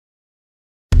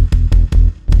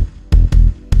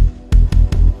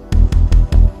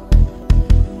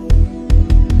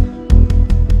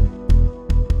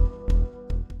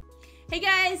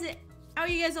How are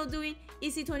you guys all doing?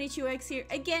 EC22X here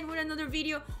again with another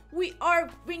video. We are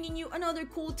bringing you another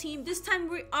cool team. This time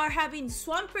we are having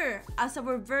Swampert as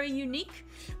our very unique.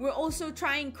 We're also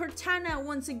trying Cortana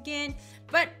once again,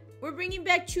 but we're bringing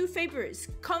back two favorites,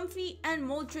 Comfy and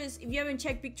Moltres. If you haven't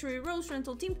checked Victory Rose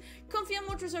rental team, Comfy and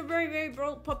Moltres are very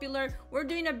popular. We're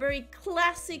doing a very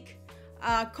classic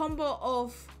combo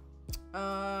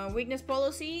of weakness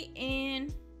policy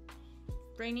and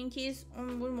training keys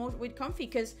on with Comfy,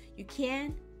 because you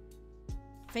can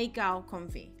fake out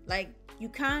Comfy. Like, you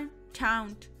can't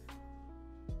count.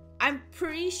 I'm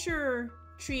pretty sure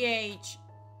 3H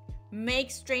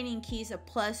makes training keys a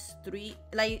 +3.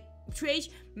 Like, 3H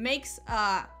makes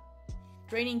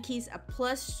training keys a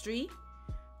 +3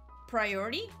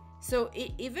 priority, so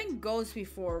it even goes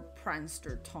before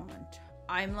Prankster taunt.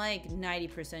 I'm like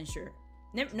 90% sure.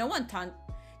 No one taunt,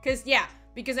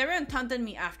 because everyone taunted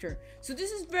me after. So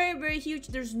this is very huge.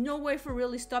 There's no way for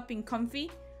really stopping Comfy,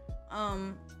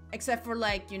 except for,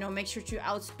 like, you know, make sure to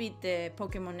outspeed the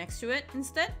Pokemon next to it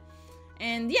instead.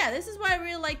 And yeah, this is why I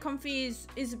really like Comfy.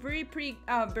 Is pretty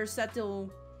versatile.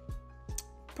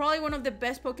 Probably one of the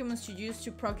best Pokemon to use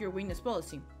to proc your weakness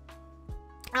policy.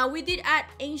 We did add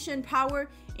Ancient Power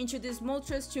into this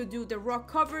Moltres to do the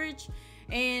rock coverage,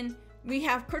 and we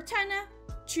have Cortana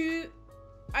to.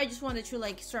 I just wanted to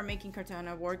like start making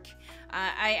Cortana work.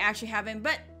 I actually haven't,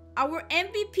 but our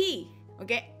MVP,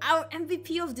 okay, our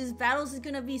MVP of these battles is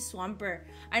gonna be Swampert.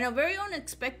 I know, very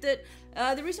unexpected.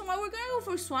 The reason why we're gonna go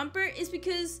for Swampert is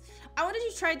because I wanted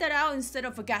to try that out instead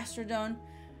of a Gastrodon.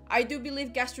 I do believe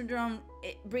Gastrodon,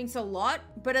 it brings a lot,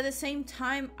 but at the same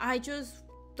time, I just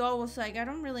thought, was like, I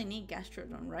don't really need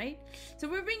Gastrodon, right? So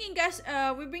we're bringing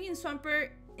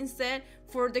Swampert instead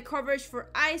for the coverage for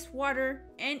Ice, Water,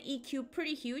 and EQ.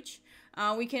 Pretty huge.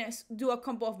 We can do a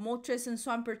combo of Moltres and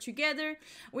Swampert together.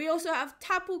 We also have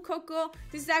Tapu Koko.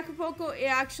 This Tapu Koko, it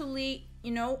actually,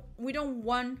 you know, we don't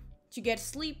want to get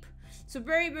sleep, so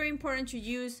very important to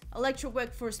use Electro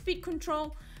Web for speed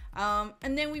control.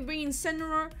 And then we bring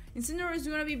Incineroar. Incineroar is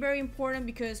going to be very important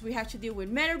because we have to deal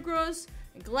with Metagross,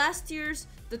 Glass Tears,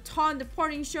 the Taunt, the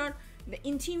Parting Shot, the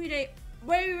Intimidate.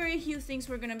 Very huge things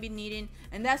we're going to be needing,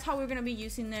 and that's how we're going to be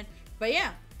using it. But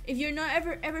yeah, if you're not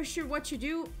ever sure what to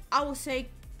do, I will say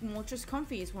Moltres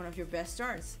Comfy is one of your best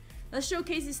starts. Let's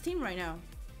showcase this team right now.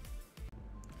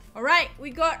 Alright,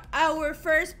 we got our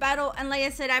first battle, and like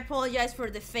I said, I apologize for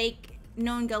the fake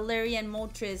non-Galarian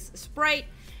Moltres sprite.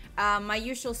 My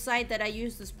usual site that I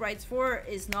use the sprites for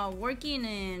is not working,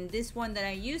 and this one that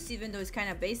I use, even though it's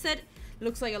kind of base set,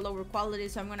 looks like a lower quality,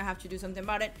 so I'm gonna have to do something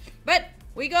about it. But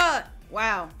we got,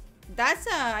 wow, that's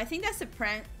I think that's a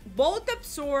prank. Bolt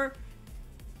Absorb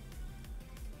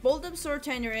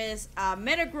Tenderness,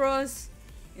 Metagross,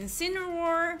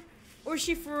 Incineroar,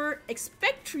 Urshifu,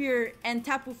 Expectrier, and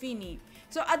Tapu Fini.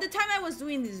 So at the time I was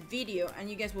doing this video, and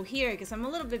you guys will hear it because I'm a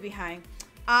little bit behind,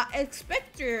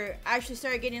 Expectrier actually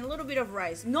started getting a little bit of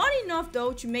rise. Not enough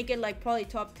though to make it like probably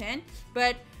top 10,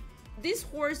 but this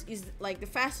horse is like the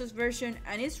fastest version,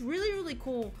 and it's really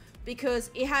cool because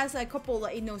it has a couple,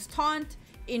 like, it knows Taunt,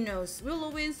 it knows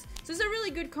Will-O-Wisp, so it's a really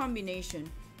good combination.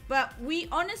 But we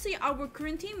honestly, our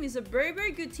current team is a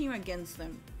very good team against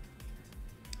them.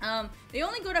 They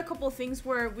only got a couple things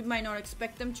where we might not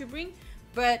expect them to bring,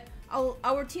 but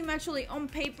our team actually on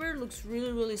paper looks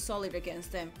really solid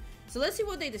against them. So let's see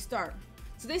what they start.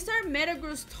 So they start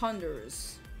Metagross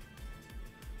Thundurus.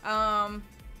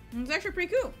 It's actually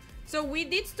pretty cool. So we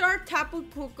did start Tapu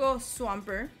Koko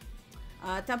Swampert.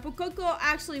 Tapu Koko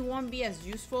actually won't be as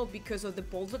useful because of the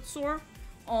Bolted Sword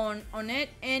on it,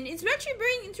 and it's actually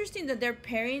very interesting that they're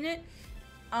pairing it.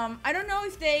 I don't know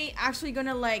if they actually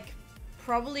gonna like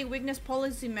probably weakness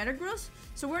policy Metagross,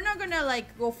 so we're not gonna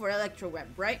like go for Electro Web,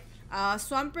 right?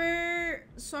 Swampert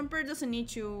doesn't need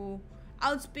to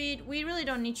outspeed. We really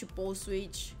don't need to Pole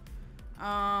Switch.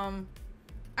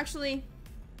 Actually,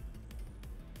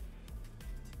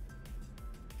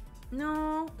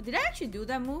 no, did I actually do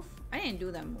that move? I didn't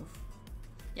do that move.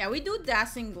 Yeah, we do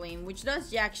Dazzling Gleam, which does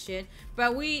jack shit,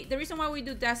 but the reason why we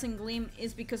do Dazzling Gleam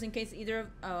is because in case either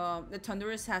the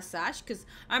Thundurus has Sash, because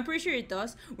I'm pretty sure it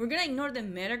does, we're gonna ignore the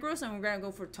Metagross and we're gonna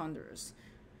go for Thundurus.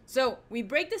 So we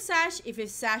break the Sash if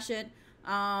it's Sashed.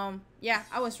 Yeah,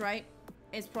 I was right.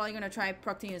 It's probably gonna try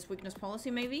procting his weakness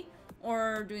policy maybe,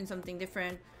 or doing something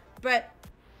different. But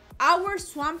our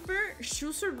Swampert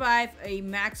should survive a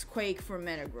Max Quake for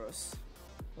Metagross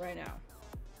right now.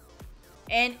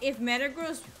 And if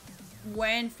Metagross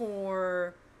went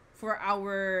for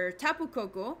our Tapu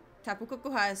Koko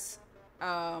has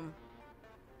a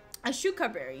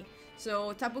Shuka Berry,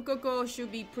 so Tapu Koko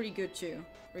should be pretty good too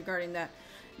regarding that.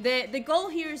 The goal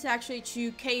here is actually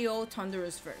to KO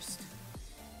Thunderous first.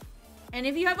 And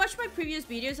if you have watched my previous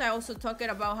videos, I also talked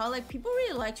about how like people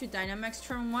really like to Dynamax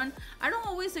turn 1. I don't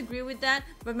always agree with that,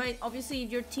 but obviously if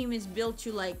your team is built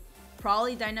to like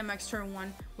probably Dynamax turn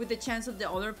 1 with the chance of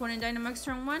the other opponent Dynamax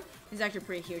turn 1 is actually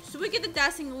pretty huge. So we get the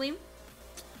Dazzling Gleam.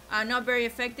 Not very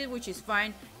effective, which is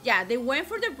fine. Yeah, they went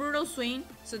for the Brutal Swing,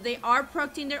 so they are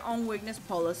procting their own weakness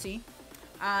policy.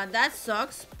 That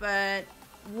sucks, but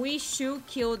we should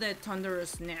kill the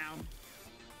Thunderous now,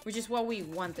 which is what we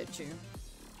wanted to.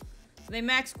 They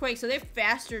max Quake, so they're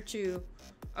faster too.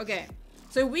 Okay,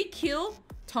 so if we kill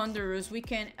Thunderous, we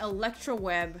can Electro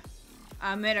Web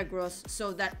Metagross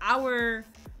so that our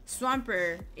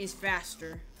Swampert is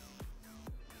faster.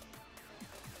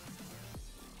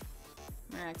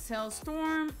 Max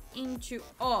Hellstorm into...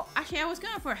 Oh, actually, I was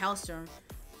going for Hellstorm.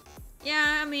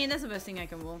 Yeah, I mean, that's the best thing I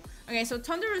can roll. Okay, so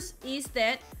Thunderous is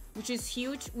dead, which is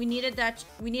huge. We needed that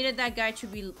guy to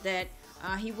be dead.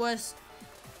 He was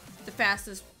the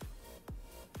fastest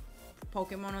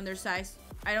Pokemon on their size.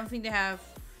 I don't think they have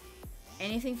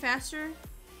anything faster.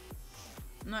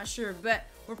 I'm not sure, but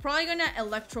we're probably gonna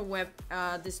Electro Web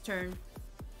this turn.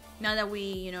 Now that we,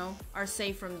 you know, are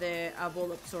safe from the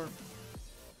Volabsorb.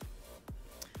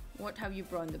 What have you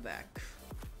brought in the back?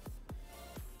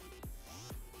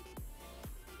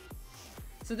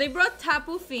 So they brought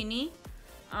Tapu Fini.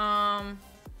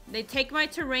 They take my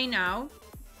terrain out.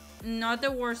 Not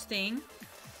the worst thing.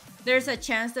 There's a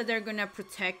chance that they're gonna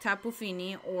protect Tapu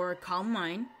Fini or Calm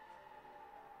Mind.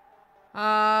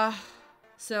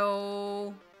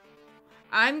 So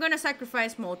I'm gonna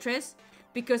sacrifice Moltres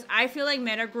because I feel like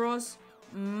Metagross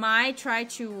might try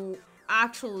to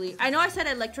actually... I know I said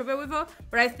Electro before,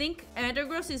 but I think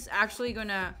Metagross is actually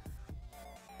gonna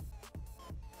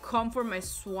come for my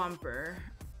Swampert.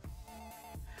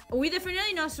 We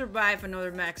definitely not survive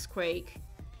another Max Quake,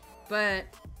 but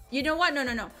you know what?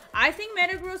 No. I think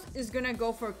Metagross is gonna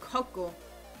go for Coco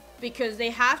because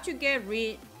they have to get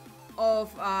rid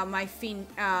of my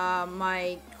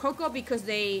Coco because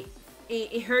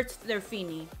it hurts their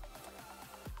Fini.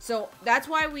 So that's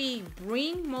why we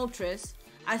bring Moltres,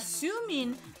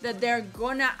 assuming that they're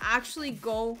gonna actually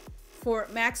go for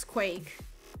Max Quake.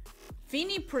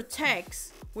 Fini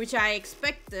protects, which I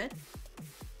expected.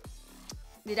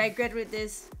 Did I get rid of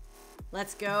this?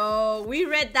 Let's go. We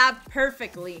read that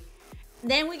perfectly.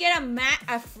 Then we get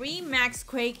a free Max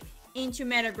Quake into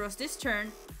Metagross this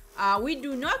turn. We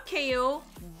do not KO,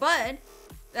 but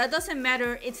that doesn't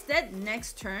matter. It's dead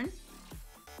next turn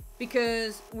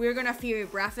because we're gonna Fury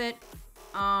Breath it.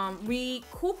 We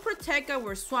could protect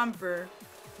our Swampert,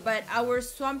 but our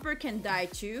Swampert can die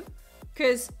too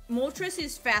because Moltres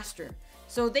is faster.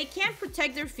 So they can't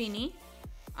protect their Fini.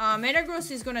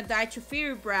 Metagross is gonna die to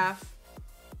Fury Breath.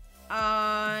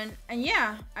 And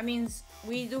yeah, I mean,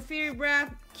 we do Fury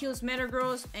Breath, kills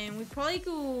Metagross, and we probably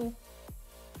go...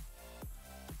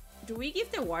 Do we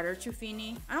give the water to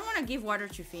Fini? I don't want to give water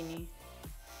to Fini.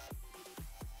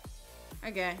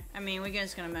 Okay, I mean, we're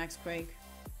just gonna Max Quake.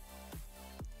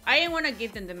 I didn't want to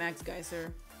give them the Max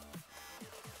Geyser.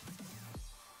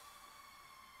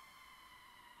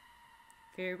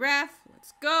 Fury Breath,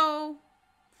 let's go.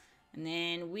 And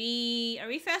then are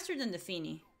we faster than the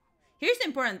Fini? Here's the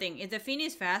important thing. If the Fini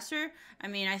is faster, I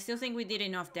mean, I still think we did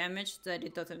enough damage that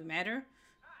it doesn't matter.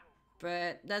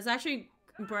 But that's actually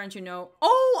important to know.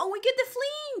 Oh, and we get the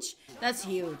flinch! That's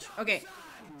huge. Okay,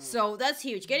 so that's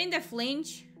huge. Getting the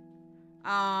flinch.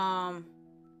 Yeah,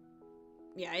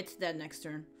 it's dead next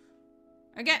turn.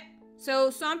 Okay, so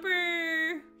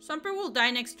Swampert will die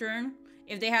next turn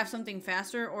if they have something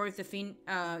faster, or if the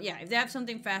if they have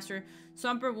something faster,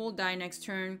 Swampert will die next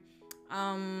turn.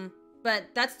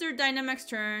 But that's their Dynamax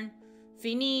turn.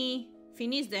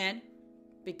 Fini's dead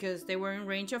because they were in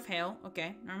range of hail.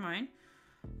 Okay, never mind.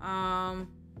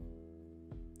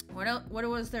 What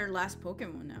was their last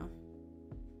Pokemon now?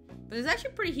 But it's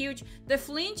actually pretty huge. The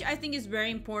flinch I think is very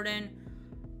important.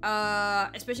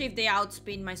 Especially if they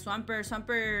outspeed my Swampert.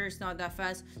 Swampert is not that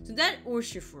fast. So that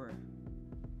Urshifu.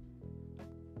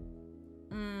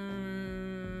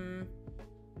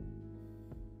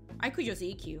 I could just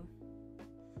EQ.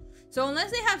 So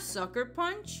unless they have Sucker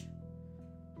Punch,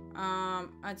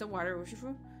 it's a water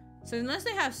Urshifu. So unless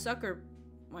they have Sucker,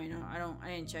 wait, no, I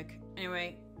didn't check.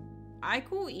 Anyway, I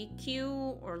could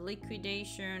EQ or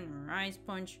Liquidation or Ice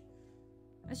Punch.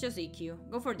 Let's just EQ.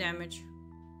 Go for damage.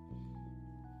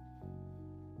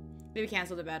 Maybe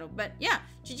cancel the battle. But yeah,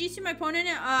 GG's to my opponent.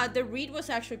 The read was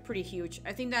actually pretty huge.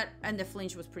 I think that, and the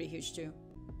flinch was pretty huge too.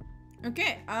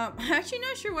 Okay, I'm actually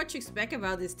not sure what to expect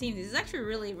about this team. This is actually a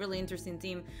really, really interesting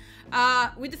team.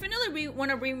 We definitely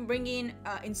want to bring in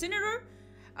Incineroar.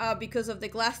 because of the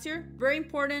Glacier. Very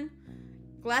important.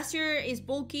 Glacier is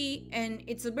bulky and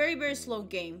it's a very, very slow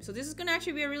game. So this is gonna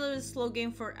actually be a really slow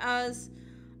game for us.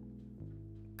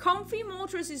 Comfy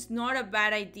Moltres is not a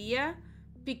bad idea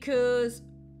because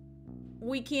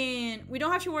we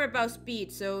don't have to worry about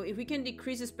speed. So if we can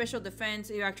decrease the special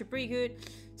defense, it's actually pretty good.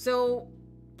 So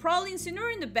probably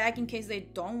Incineroar in the back in case they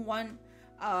don't want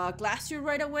Glacier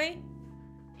right away.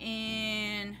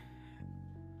 And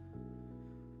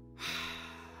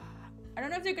I don't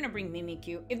know if they're gonna bring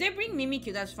Mimikyu. If they bring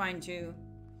Mimikyu, that's fine too.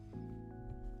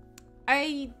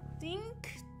 I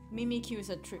think Mimikyu is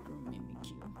a Trick Room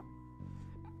Mimikyu.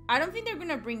 I don't think they're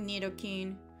gonna bring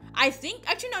Nidoking. I think,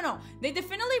 actually no. They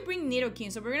definitely bring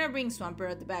Nidoking, so we're gonna bring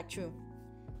Swampert at the back too.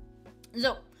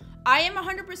 So, I am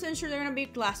 100% sure they're gonna be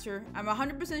Glacier. I'm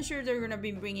 100% sure they're gonna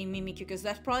be bringing Mimikyu because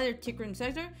that's probably their Trick Room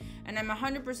sector. And I'm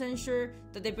 100% sure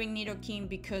that they bring Nidoking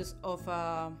because of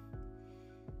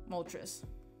Moltres.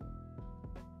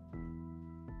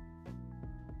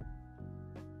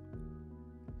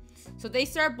 So they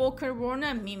start Volcarona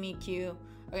and Mimikyu.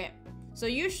 Okay, so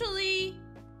usually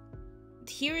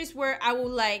here is where I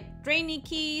would like Drainy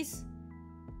Keys,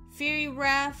 Fury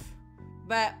Wrath,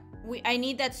 but I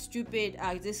need that stupid,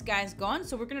 this guy's gone.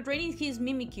 So we're gonna Drainy Keys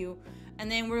Mimikyu,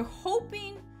 and then we're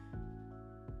hoping,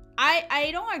 I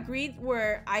don't agree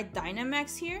where I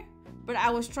Dynamax here, but I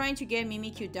was trying to get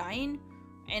Mimikyu dying,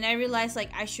 and I realized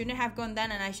like I shouldn't have gone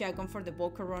down and I should have gone for the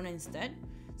Volcarona instead.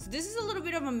 So this is a little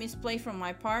bit of a misplay from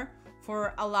my part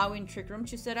for allowing Trick Room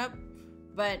to set up,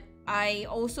 but I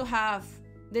also have,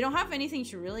 they don't have anything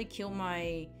to really kill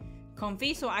my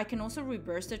Comfy, so I can also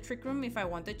reverse the Trick Room if I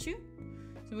wanted to,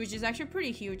 so, which is actually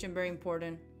pretty huge and very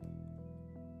important.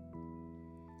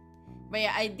 But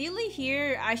yeah, ideally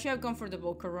here, I should have gone for the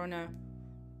Volcarona.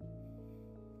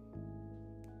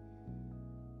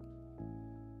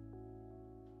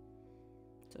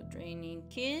 So Draining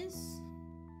Kiss.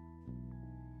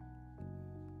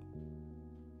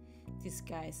 This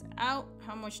guy's out.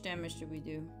 How much damage do we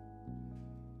do?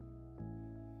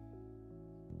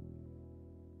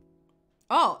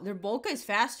 Oh, their Volca is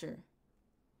faster.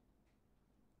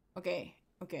 Okay.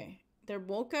 Their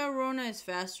Volcarona is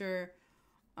faster.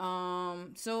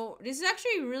 So this is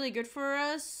actually really good for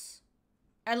us.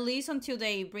 At least until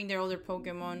they bring their other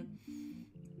Pokemon.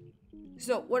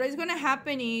 So what is gonna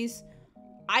happen is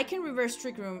I can reverse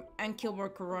Trick Room and kill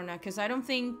Volcarona because I don't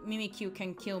think Mimikyu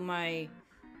can kill my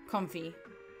Comfy.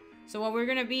 So what we're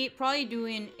gonna be probably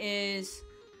doing is,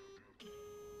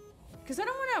 because I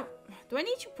don't wanna, do I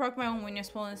need to proc my own Weakness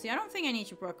Policy? I don't think I need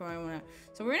to proc my own.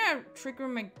 So we're gonna Trick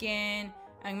Room again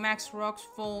and Max Rocks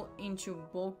Fall into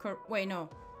Volcar. Wait, no,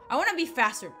 I wanna be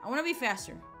faster.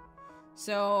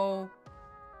 So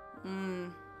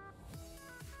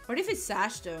what if it's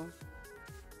Sash though?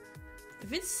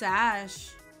 If it's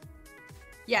Sash,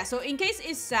 yeah, so in case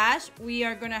it's Sash, we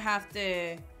are gonna have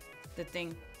the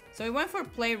thing. So we went for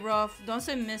Play Rough,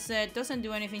 doesn't miss it, doesn't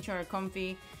do anything to our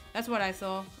Comfy. That's what I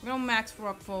thought. We're gonna Max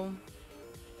Rockfall.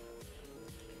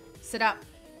 Set up.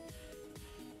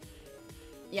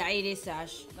 Yeah, it is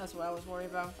Sash. That's what I was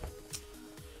worried about.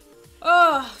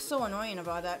 Oh, so annoying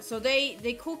about that. So they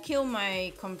could kill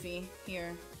my Comfy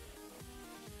here.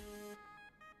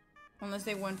 Unless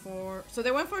they went for... So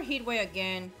they went for Heatwave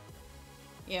again.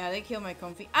 Yeah, they killed my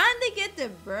Comfy. And they get the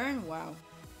burn. Wow.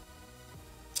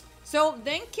 So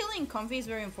then killing Comfy is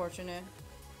very unfortunate.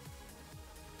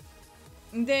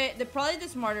 Probably the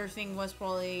smarter thing was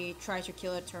probably try to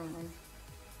kill it turn 1.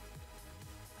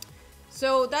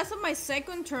 So that's on my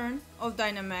second turn of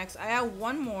Dynamax. I have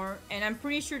one more, and I'm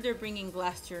pretty sure they're bringing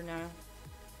Glacier now.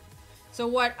 So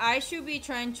what I should be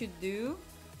trying to do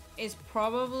is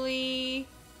probably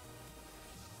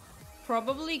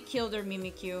kill their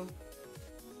Mimikyu,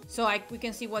 so we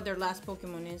can see what their last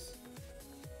Pokemon is.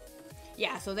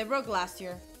 Yeah, so they broke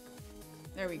Glacier.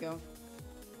 There we go.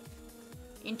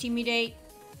 Intimidate.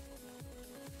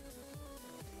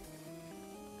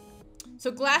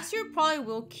 So Glacier probably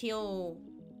will kill...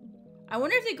 I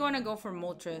wonder if they're gonna go for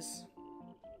Moltres.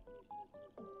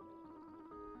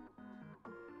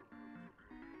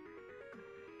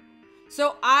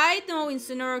 So I know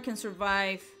Incineroar can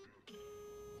survive.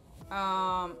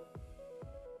 Yeah,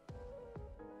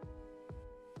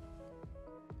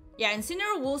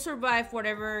 Incineroar will survive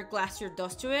whatever Glacier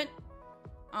does to it.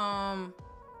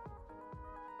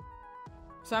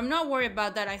 So I'm not worried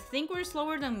about that. I think we're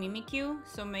slower than Mimikyu,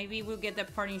 so maybe we'll get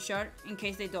that parting shot in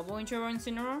case they double into our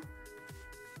Incineroar.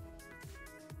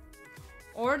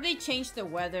 Or they change the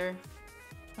weather.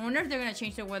 I wonder if they're gonna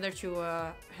change the weather to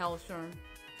Hellstorm.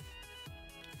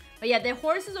 But yeah, the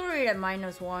horse is already at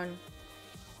 -1.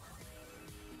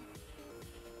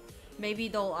 Baby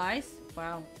doll eyes.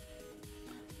 Wow.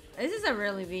 This is a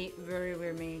really very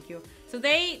weird mini Q. So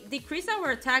they decrease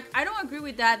our attack. I don't agree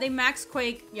with that. They max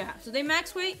Quake. Yeah, so they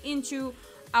max Quake into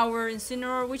our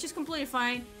Incineroar, which is completely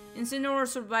fine. Incineroar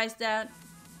survives that.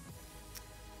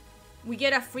 We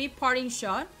get a free parting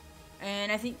shot.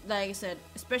 And I think, like I said,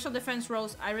 special defense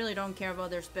rolls, I really don't care about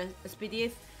their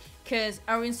SPDF. Because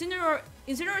our Incineroar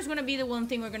is going to be the one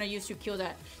thing we're going to use to kill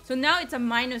that. So now it's a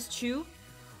 -2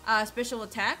 special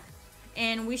attack.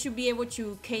 And we should be able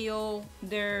to KO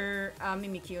their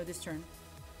Mimikyu this turn.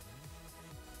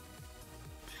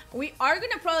 We are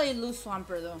going to probably lose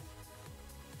Swampert though.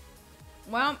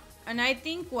 Well, and I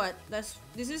think what? This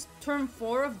is turn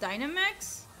 4 of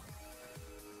Dynamax.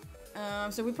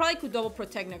 So we probably could double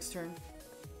protect next turn.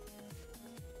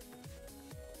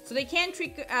 So they can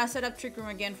set up Trick Room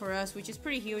again for us, which is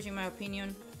pretty huge in my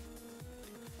opinion.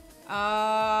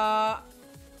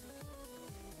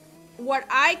 What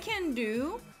I can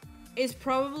do is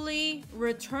probably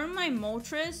return my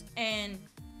Moltres and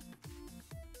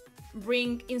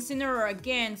bring Incineroar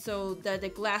again so that the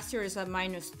Glacier is at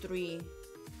 -3.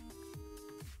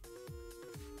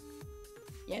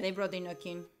 Yeah, they brought the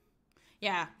Inokin.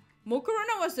 Yeah,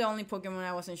 Volcarona was the only Pokemon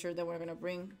I wasn't sure that we're gonna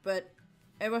bring, but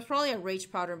it was probably a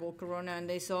Rage Powder Volcarona, and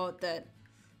they saw that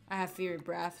I have Fury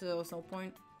Breath, so there was no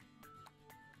point.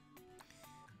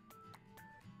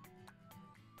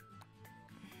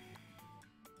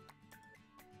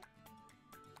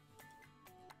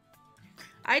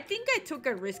 I think I took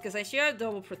a risk because I should have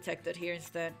double protected here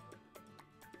instead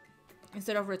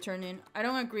of returning. I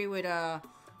don't agree with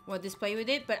what this play we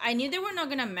did, but I knew they were not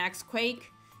gonna max Quake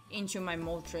into my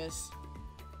Moltres.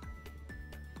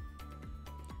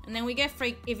 And then we get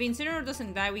fake. If Incineroar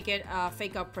doesn't die, we get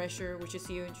Fake Out Pressure, which is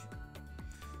huge.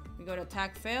 We got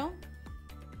attack fail.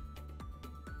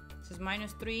 This is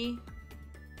 -3.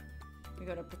 We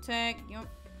gotta protect. Yep.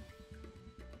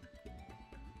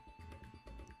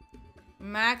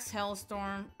 Max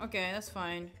Hellstorm. Okay, that's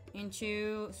fine.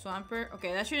 Into Swampert.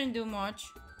 Okay, that shouldn't do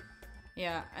much.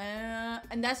 Yeah,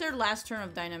 and that's our last turn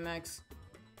of Dynamax.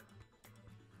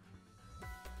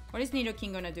 What is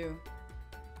Nidoking gonna do?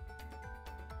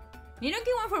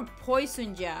 Nidoking went for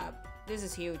Poison Jab. This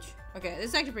is huge. Okay, this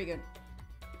is actually pretty good.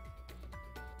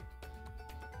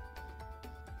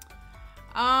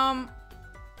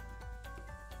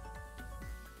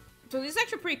 So this is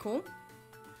actually pretty cool.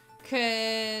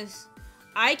 Because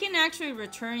I can actually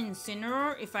return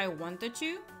Incineroar if I wanted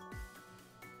to.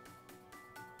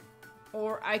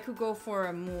 Or I could go for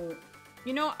a move.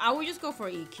 You know, I would just go for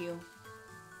EQ.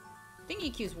 I think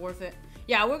EQ is worth it.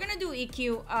 Yeah, we're gonna do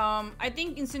EQ. I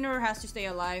think Incineroar has to stay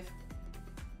alive.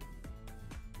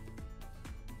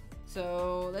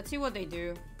 So, let's see what they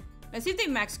do. Let's see if they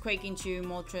max Quake into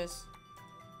Moltres.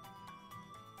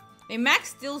 They max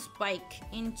Steel Spike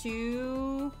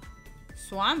into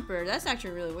Swampert. That's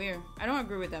actually really weird. I don't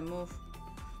agree with that move.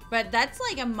 But that's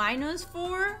like a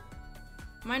 -4.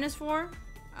 -4.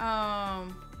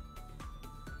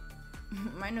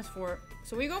 -4.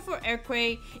 So we go for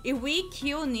Earthquake. If we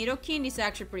kill Nidoking, it's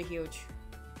actually pretty huge.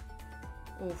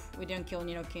 Oof, we didn't kill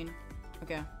Nidoking.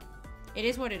 Okay. It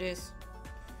is what it is.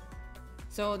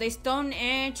 So they Stone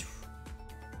Edge.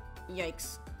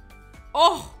 Yikes.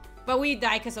 Oh! But we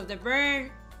died because of the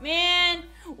burn. Man!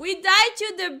 We died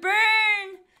to the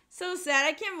burn! So sad.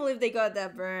 I can't believe they got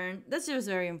that burn. That's just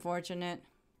very unfortunate.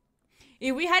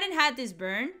 If we hadn't had this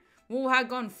burn, we would have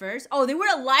gone first. Oh, they were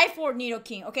alive for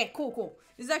Nidoking. Okay, cool, cool.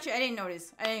 This is actually, I didn't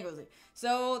notice. I didn't go see.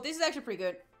 So, this is actually pretty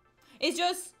good. It's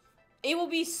just, it will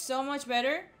be so much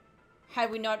better had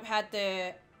we not had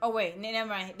the... Oh, wait. Never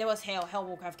mind. There was Hail. Hail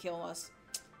would have killed us.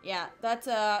 Yeah, that's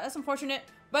unfortunate.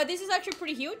 But this is actually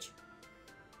pretty huge.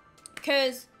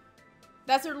 Because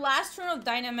that's our last turn of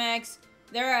Dynamax.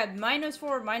 They're at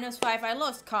 -4, -5. I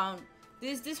lost count.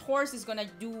 This horse is gonna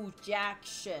do jack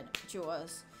shit to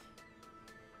us.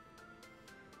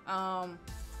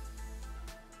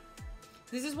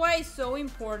 This is why it's so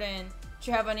important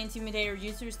to have an Intimidator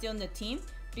user still in the team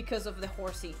because of the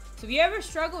horsey. So if you ever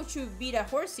struggle to beat a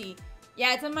horsey,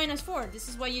 yeah, it's a -4. This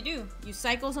is what you do. You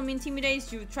cycle some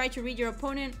Intimidates, you try to read your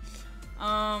opponent.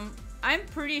 I'm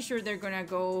pretty sure they're gonna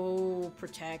go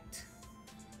Protect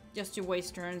just to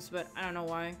waste turns, but I don't know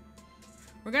why.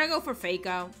 We're gonna go for Fake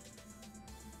Out.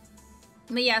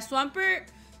 But yeah, Swampert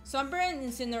and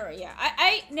Incineroar, yeah.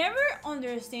 I never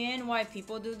understand why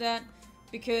people do that.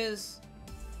 Because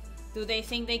do they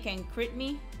think they can crit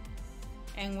me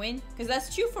and win? Because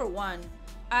that's 2 for 1.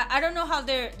 I don't know how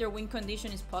their win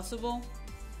condition is possible.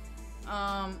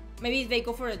 Maybe they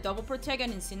go for a double protect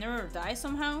and Incineroar die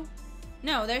somehow.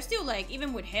 No, they're still like,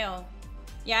 even with Hail.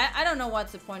 Yeah, I don't know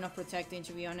what's the point of protecting,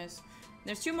 to be honest.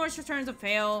 There's 2 more turns of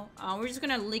fail. We're just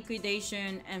gonna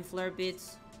liquidation and flare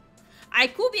bits. I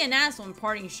could be an ass on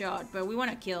parting shot, but we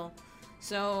want to kill.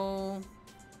 So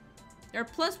they're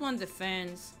 +1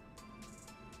 defense.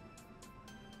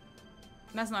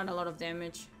 That's not a lot of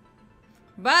damage.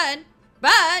 But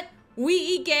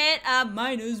we get a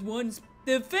 -1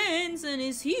 defense, and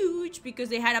it's huge because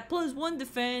they had a +1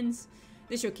 defense.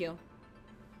 They should kill.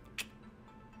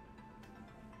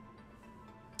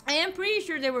 I am pretty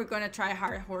sure they were gonna try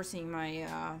hard horsing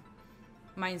my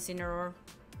my Incineroar.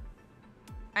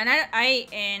 And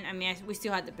I mean we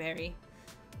still had the berry.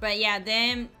 But yeah,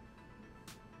 then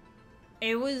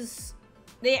it was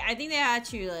I think they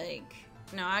actually like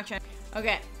no actually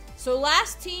okay. So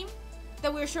last team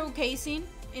that we're showcasing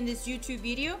in this YouTube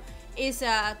video is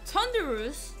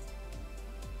Thunderous.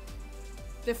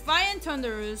 Defiant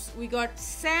Thunderous. We got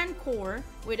Sandcore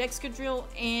with Excadrill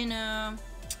and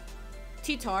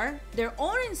Titar. Their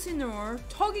own Incineroar,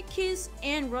 Togekiss,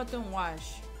 and Rotom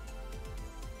Wash.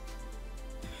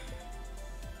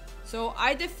 So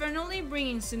I definitely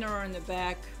bring Incineroar in the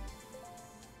back.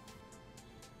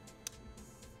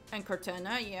 And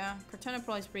Cortana, yeah. Cortana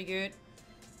probably is pretty good.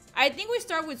 I think we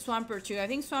start with Swampert too. I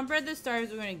think Swampert at the start is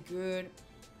doing good.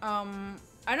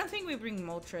 I don't think we bring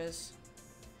Moltres.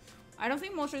 I don't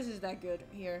think Moltres is that good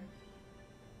here.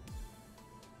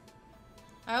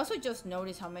 I also just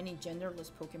noticed how many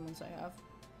genderless Pokemons I have.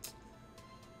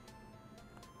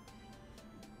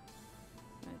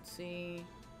 Let's see.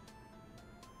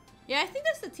 Yeah, I think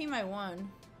that's the team I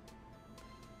won.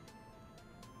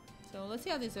 So let's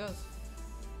see how this goes.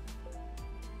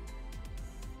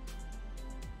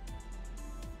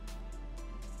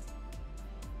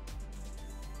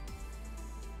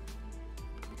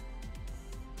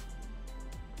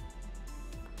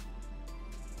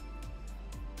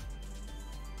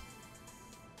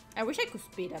 I wish I could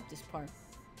speed up this part.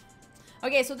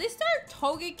 Okay, so they start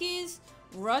Togekiss,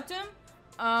 Rotom.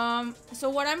 So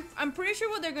what I'm pretty sure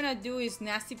what they're gonna do is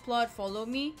Nasty Plot, follow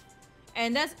me,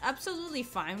 and that's absolutely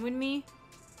fine with me.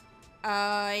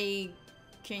 I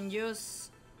can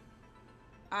just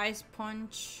Ice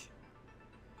Punch.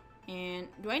 And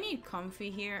do I need Comfy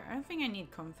here? I don't think I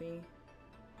need Comfy.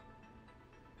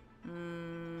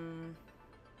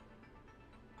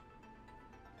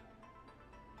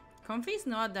 Comfy is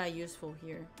not that useful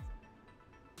here.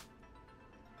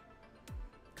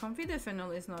 Comfy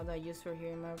definitely is not that useful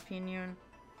here in my opinion.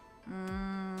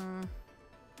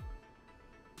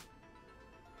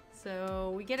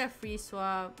 So we get a free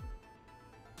swap.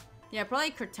 Yeah,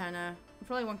 probably Cortana. I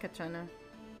probably want Cortana.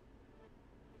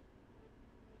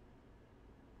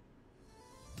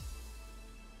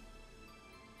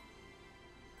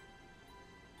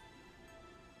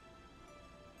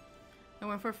 I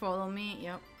went for follow me,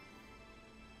 yep.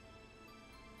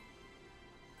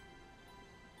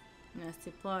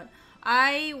 Nasty Plot.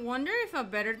 I wonder if a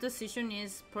better decision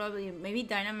is probably maybe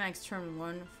Dynamax turn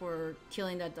 1 for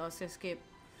killing that Dusk Escape.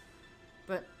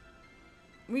 But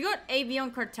we got AB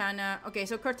on Cortana. Okay,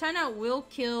 so Cortana will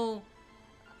kill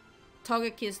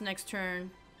Togekiss next turn.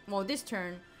 Well, this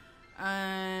turn.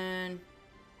 And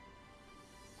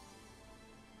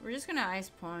we're just gonna Ice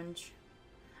Punch.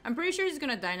 I'm pretty sure he's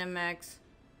gonna Dynamax.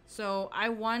 So I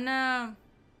wanna...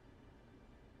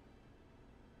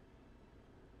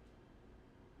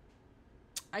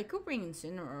 I could bring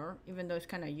Incineroar, even though it's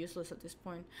kind of useless at this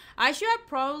point. I should have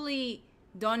probably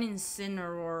done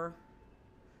Incineroar.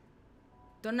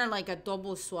 Done like a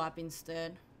double swap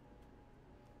instead.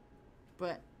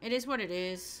 But it is what it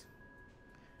is.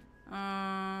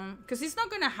 Because he's not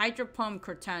going to Hydro Pump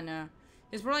Cortana.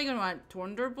 He's probably going to want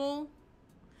Thunderbolt.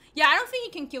 Yeah, I don't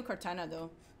think he can kill Cortana though.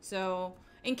 So,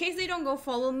 in case they don't go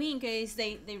follow me, in case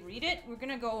they read it, we're going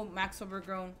to go Max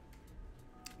Overgrown.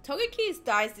 Togekiss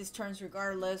dies these turns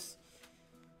regardless.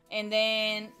 And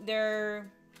then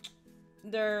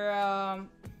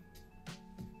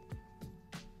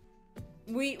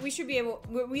we should be able,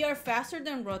 we are faster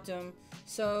than Rotom.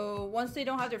 So once they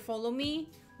don't have their follow me,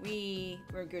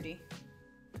 we're goody.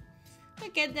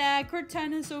 Look at that,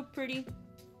 Cortana's so pretty.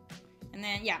 And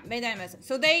then yeah, Dynamax.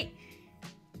 So they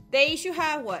should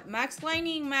have what? Max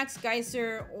Lightning, Max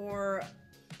Geyser, or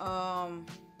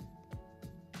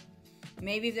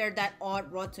maybe if they're that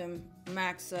odd Rotom,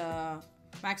 Max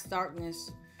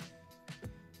Darkness.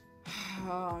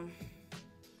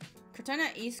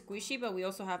 Cortana is squishy, but we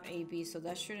also have AB, so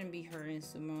that shouldn't be hurting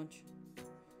so much.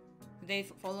 Do they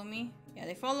follow me? Yeah,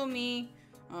 they follow me.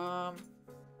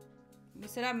 We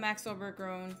set up Max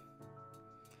Overgrown,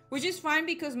 which is fine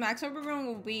because Max Overgrown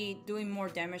will be doing more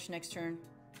damage next turn.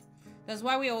 That's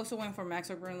why we also went for Max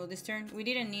Overgrown this turn. We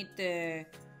didn't need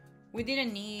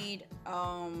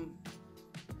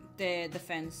the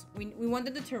defense. We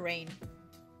wanted the terrain.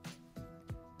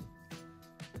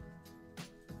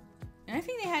 And I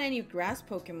think they had any grass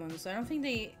Pokemons. I don't think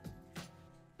they...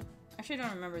 Actually, I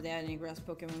don't remember they had any grass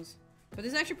Pokemons. But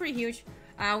this is actually pretty huge.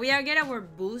 We get our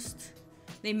boost.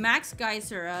 They max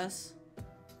Geyser us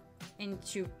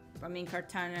into, I mean,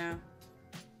 Kartana.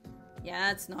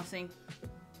 Yeah, that's nothing.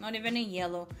 Not even a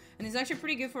yellow. And it's actually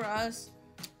pretty good for us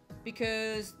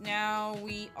because now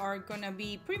we are gonna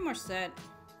be pretty much set.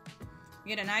 We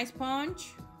get an Ice Punch.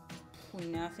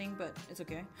 Nothing, but it's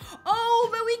okay. Oh,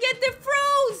 but we get the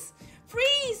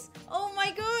freeze! Oh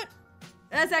my god!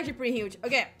 That's actually pretty huge.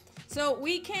 Okay, so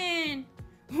we can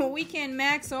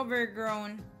max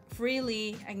Overgrown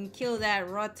freely and kill that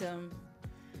Rotom.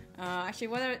 Actually,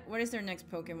 what is their next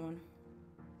Pokemon?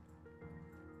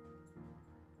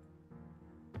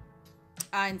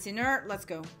 Incineroar, let's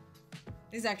go.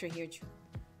 This is actually huge.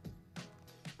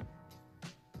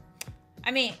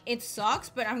 I mean, it sucks,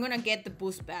 but I'm gonna get the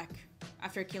boost back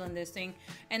after killing this thing.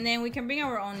 And then we can bring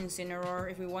our own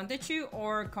Incineroar if we wanted to,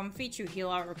 or Comfy to heal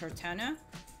our Kartana.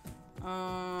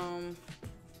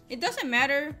 It doesn't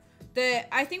matter.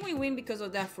 I think we win because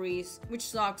of that freeze, which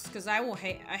sucks, because I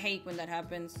hate when that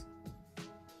happens.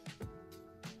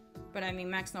 But I mean,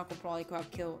 Max Knuckle probably could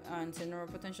have killed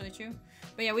Incineroar potentially too.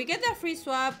 But yeah, we get that free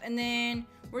swap, and then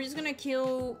we're just gonna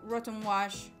kill Rotom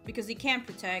Wash because he can't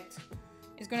protect.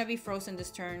 It's gonna be frozen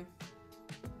this turn.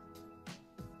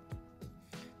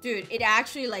 Dude, it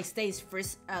actually like stays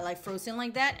frozen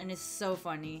like that, and it's so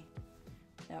funny.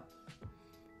 Yep.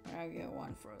 I get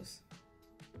one froze.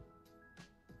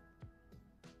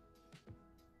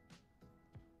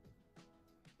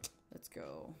 Let's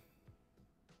go.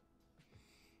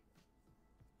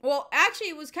 Well, actually,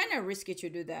 it was kind of risky to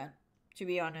do that, to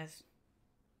be honest.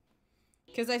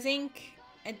 Because I think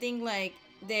like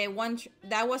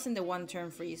that wasn't the one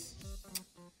turn freeze.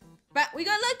 But we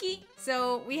got lucky,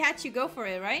 so we had to go for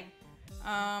it, right?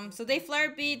 So they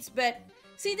Flare Beats, but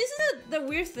see, this is the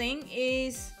weird thing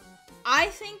is I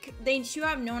think they should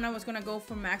have known I was gonna go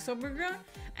for Max Overgrown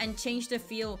and change the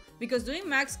feel, because doing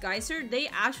Max Geyser, they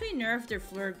actually nerfed their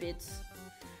Flare Beats.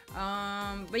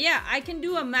 But yeah, I can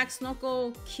do a Max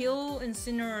Knuckle, kill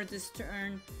Incineroar this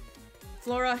turn,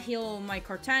 Flora heal my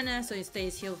Kartana so it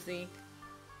stays healthy.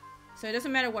 So it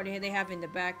doesn't matter what they have in the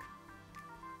back.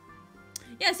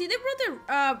 Yeah, see, they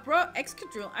brought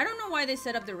Excadrill. I don't know why they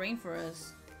set up the rain for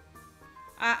us.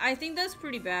 I think that's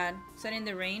pretty bad, setting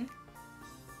the rain.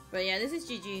 But yeah, this is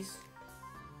GG's.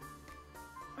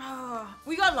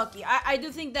 We got lucky. I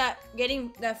do think that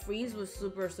getting that freeze was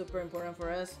super important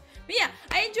for us. But yeah,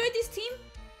 I enjoyed this team.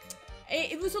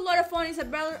 It was a lot of fun. It's a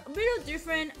bit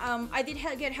different. I did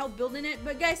get help building it.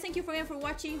 But guys, thank you again for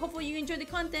watching. Hopefully you enjoyed the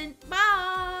content.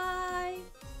 Bye!